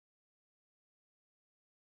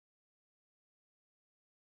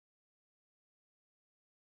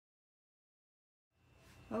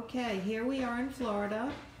Okay, here we are in Florida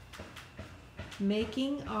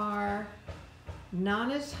making our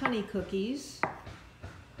Nana's honey cookies.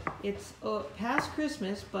 It's past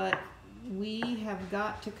Christmas, but we have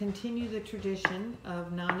got to continue the tradition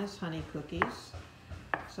of Nana's honey cookies.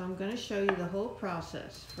 So I'm going to show you the whole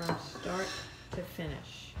process from start to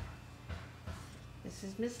finish. This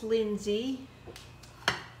is Miss Lindsay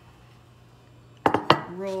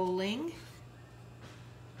rolling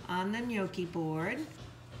on the gnocchi board,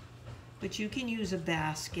 but you can use a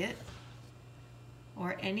basket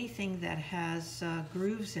or anything that has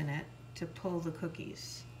grooves in it to pull the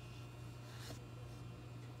cookies.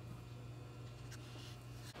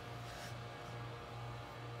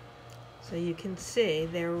 So you can see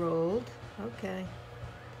they're rolled, okay.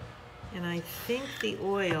 And I think the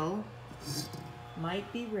oil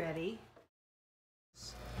might be ready.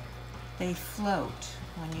 They float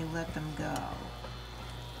when you let them go.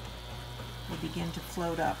 They begin to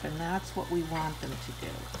float up, and that's what we want them to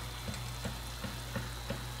do.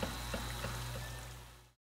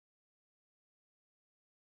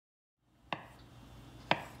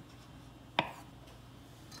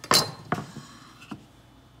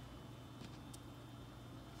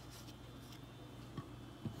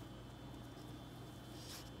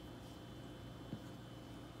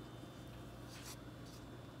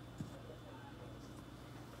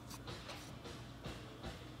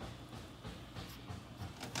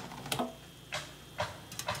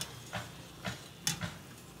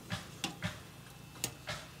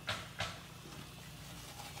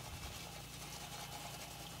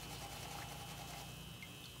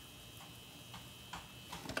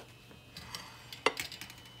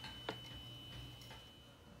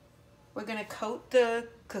 We're going to coat the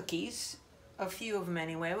cookies, a few of them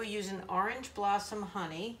anyway. We're using orange blossom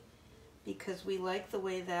honey because we like the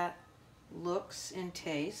way that looks and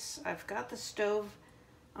tastes. I've got the stove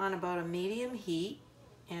on about a medium heat,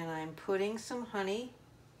 and I'm putting some honey.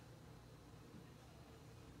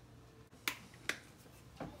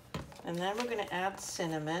 And then we're going to add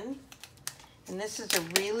cinnamon. And this is a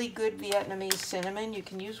really good Vietnamese cinnamon. You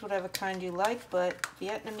can use whatever kind you like, but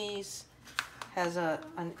Vietnamese has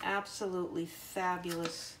an absolutely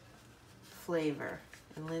fabulous flavor,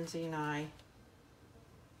 and Lindsay and I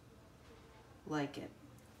like it.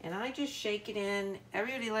 And I just shake it in.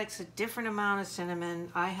 Everybody likes a different amount of cinnamon.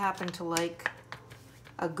 I happen to like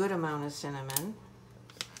a good amount of cinnamon.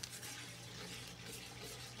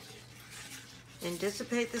 And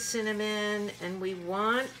dissipate the cinnamon, and we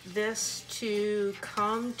want this to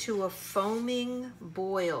come to a foaming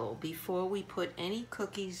boil before we put any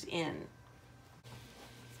cookies in.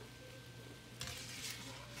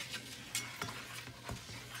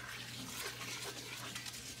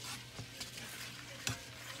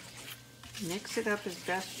 Mix it up as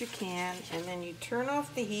best you can, and then you turn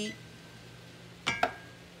off the heat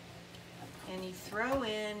and you throw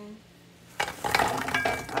in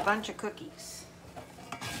a bunch of cookies.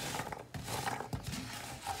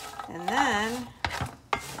 And then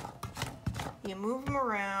you move them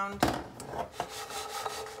around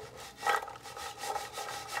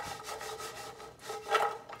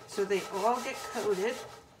so they all get coated,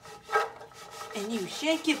 and you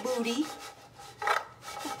shake your booty.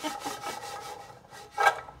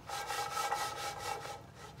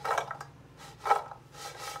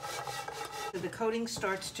 The coating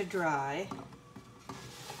starts to dry.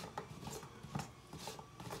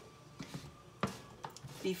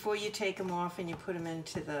 Before you take them off and you put them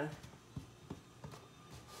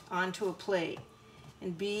onto a plate.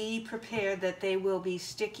 And be prepared that they will be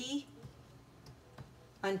sticky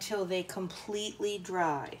until they completely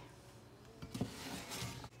dry.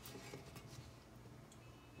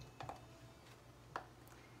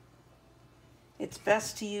 It's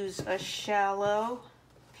best to use a shallow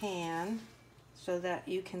pan so that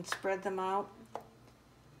you can spread them out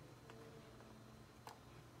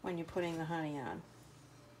when you're putting the honey on.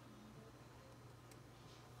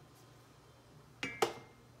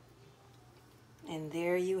 And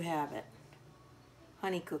there you have it,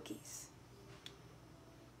 honey cookies.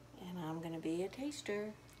 And I'm going to be a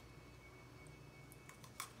taster.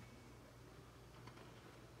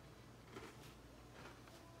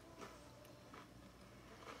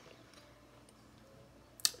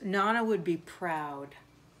 Nana would be proud.